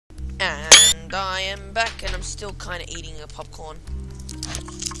And I am back, and I'm still kind of eating a popcorn.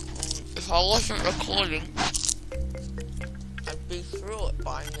 If I wasn't recording, I'd be through it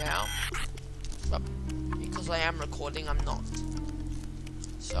by now. But because I am recording, I'm not.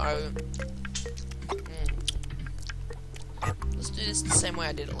 So, let's do this the same way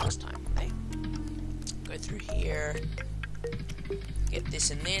I did it last time. Okay? Go through here. Get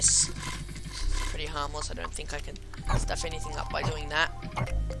this and this. It's pretty harmless. I don't think I can stuff anything up by doing that.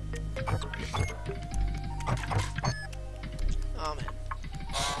 Oh man.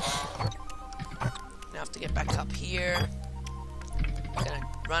 Now I have to get back up here. I'm gonna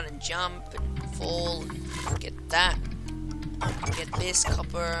run and jump and fall and get that. Get this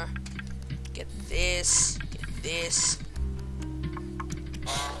copper. Get this. Get this.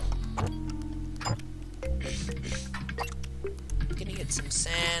 Gonna get some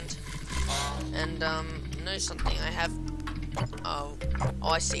sand. And know something, I have oh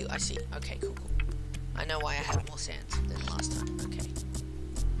I see. Okay, cool. I know why I have more sand than last time. Okay.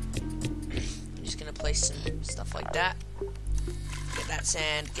 I'm just gonna place some stuff like that. Get that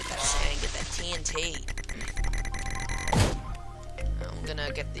sand, get that TNT. I'm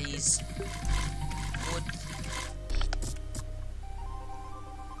gonna get these wood.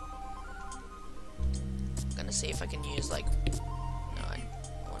 I'm gonna see if I can use like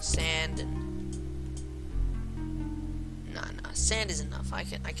more sand and no, sand is enough. I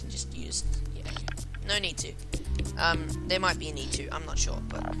can just use no need to. There might be a need to, I'm not sure,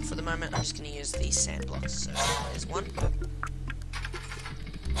 but for the moment I'm just gonna use these sand blocks. So there's one.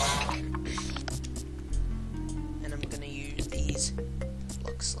 And I'm gonna use these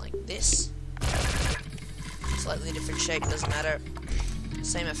blocks like this. Slightly different shape, doesn't matter.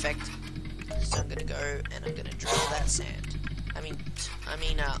 Same effect. So I'm gonna go and I'm gonna drill that sand. I mean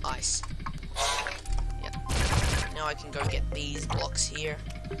ice. Yep. Now I can go get these blocks here.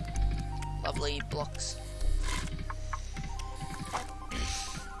 Lovely blocks.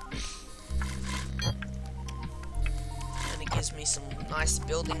 And it gives me some nice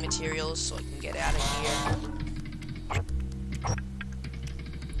building materials so I can get out of here.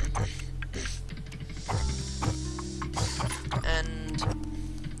 And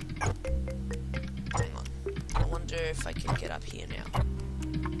hang on. I wonder if I can get up here now.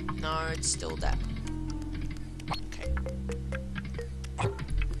 No, it's still that. Okay.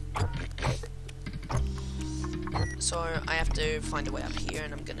 So I have to find a way up here,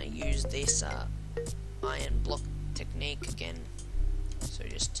 and I'm gonna use this iron block technique again. So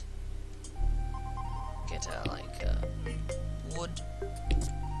just get wood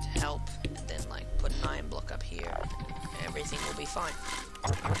to help, and then like put an iron block up here. Everything will be fine.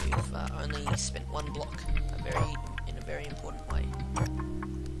 You've only spent one block, in a very important way.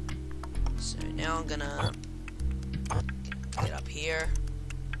 So now I'm gonna get up here.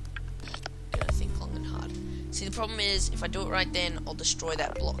 Gonna think long and hard. See, the problem is, if I do it right then, I'll destroy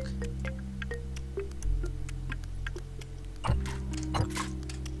that block.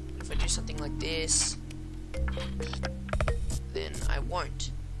 If I do something like this, then I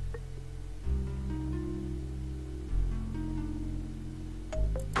won't.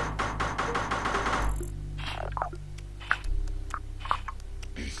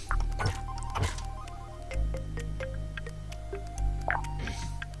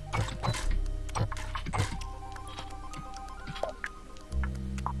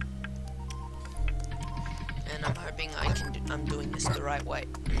 I'm doing this the right way.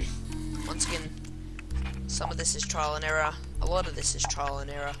 Once again, some of this is trial and error. A lot of this is trial and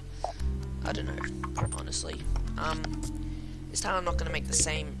error. I don't know, honestly. This time I'm not going to make the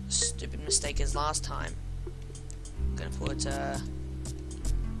same stupid mistake as last time. I'm going to put a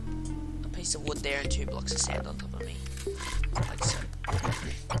piece of wood there and 2 blocks of sand on top of me. Like so.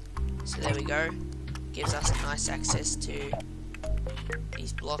 So there we go. Gives us nice access to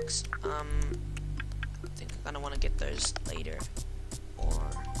these blocks. I think I'm gonna want to get those later, or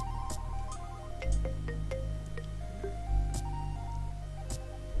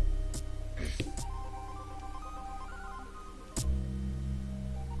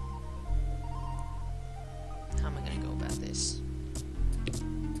how am I gonna go about this?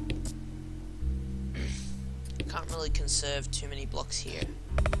 Can't really conserve too many blocks here.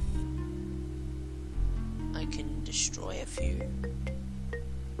 I can destroy a few.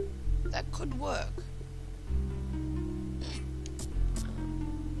 That could work.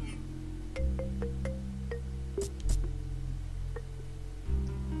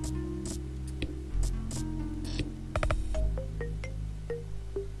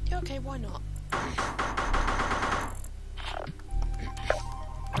 Okay, why not?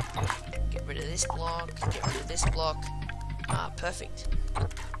 Get rid of this block, get rid of this block. Ah, perfect.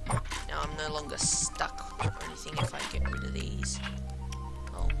 Now I'm no longer stuck or anything if I get rid of these.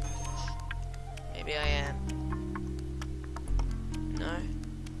 Oh, maybe I am. No?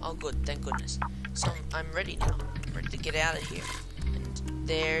 Oh good, thank goodness. So I'm ready now. I'm ready to get out of here. And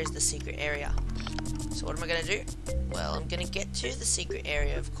there's the secret area. So what am I going to do? Well, I'm going to get to the secret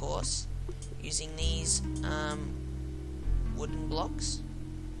area, of course, using these wooden blocks.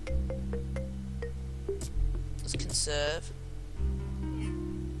 Let's conserve.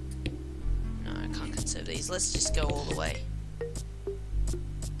 No, I can't conserve these. Let's just go all the way.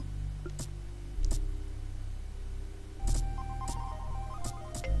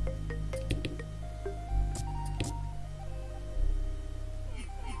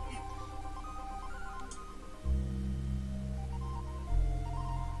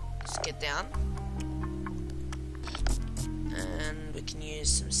 Get down, and we can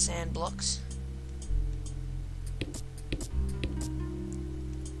use some sand blocks.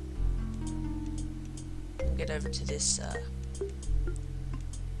 We'll get over to this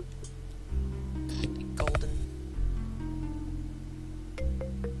golden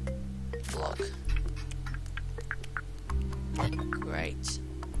block. Great.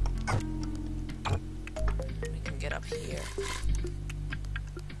 We can get up here.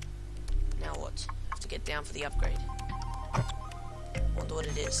 Now what? Have to get down for the upgrade. Wonder what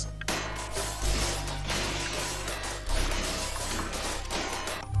it is.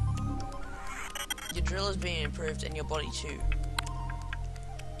 Your drill is being improved and your body too.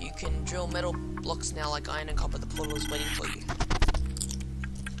 You can drill metal blocks now like iron and copper. The portal is waiting for you.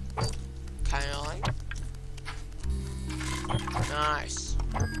 Can I? Nice.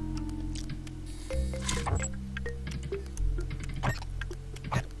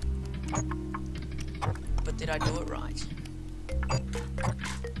 But did I do it right?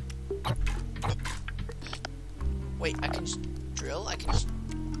 Wait, I can just drill? I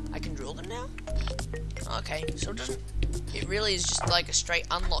can drill them now? Okay, so it really is just like a straight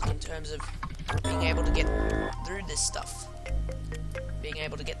unlock in terms of being able to get through this stuff. Being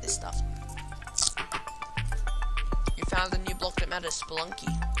able to get this stuff. You found a new block that matters, Spelunky.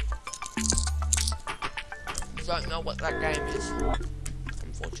 Don't know what that game is,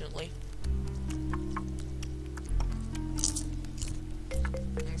 unfortunately.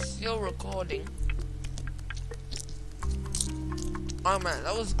 I'm still recording. Oh man,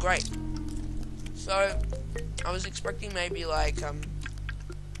 that was great. So, I was expecting maybe like a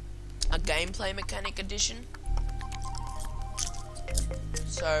gameplay mechanic edition.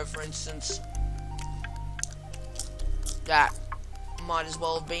 So, for instance, that might as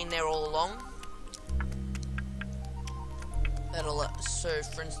well have been there all along. So,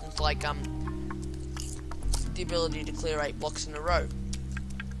 for instance, like the ability to clear 8 blocks in a row.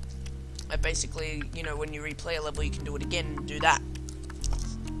 Like basically, you know, when you replay a level, you can do it again and do that.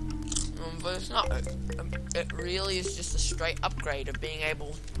 But it's not. It really is just a straight upgrade of being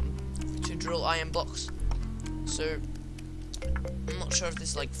able to drill iron blocks. So, I'm not sure if this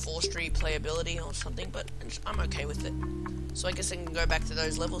is like forced replayability or something, but I'm okay with it. So I guess I can go back to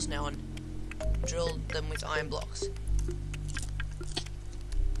those levels now and drill them with iron blocks.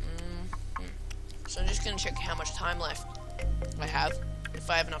 So I'm just going to check how much time left I have. If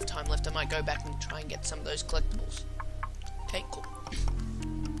I have enough time left, I might go back and try and get some of those collectibles. Okay, cool.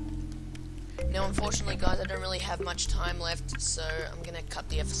 Now, unfortunately, guys, I don't really have much time left, so I'm going to cut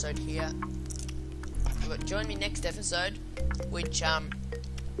the episode here. But join me next episode, which, I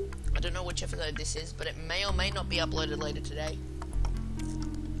don't know which episode this is, but it may or may not be uploaded later today.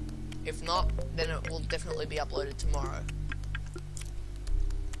 If not, then it will definitely be uploaded tomorrow.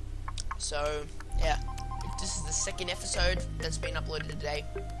 So, yeah, if this is the second episode that's been uploaded today,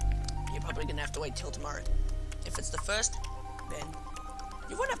 you're probably going to have to wait till tomorrow. If it's the first, then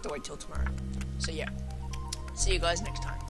you won't have to wait till tomorrow. So yeah, see you guys next time.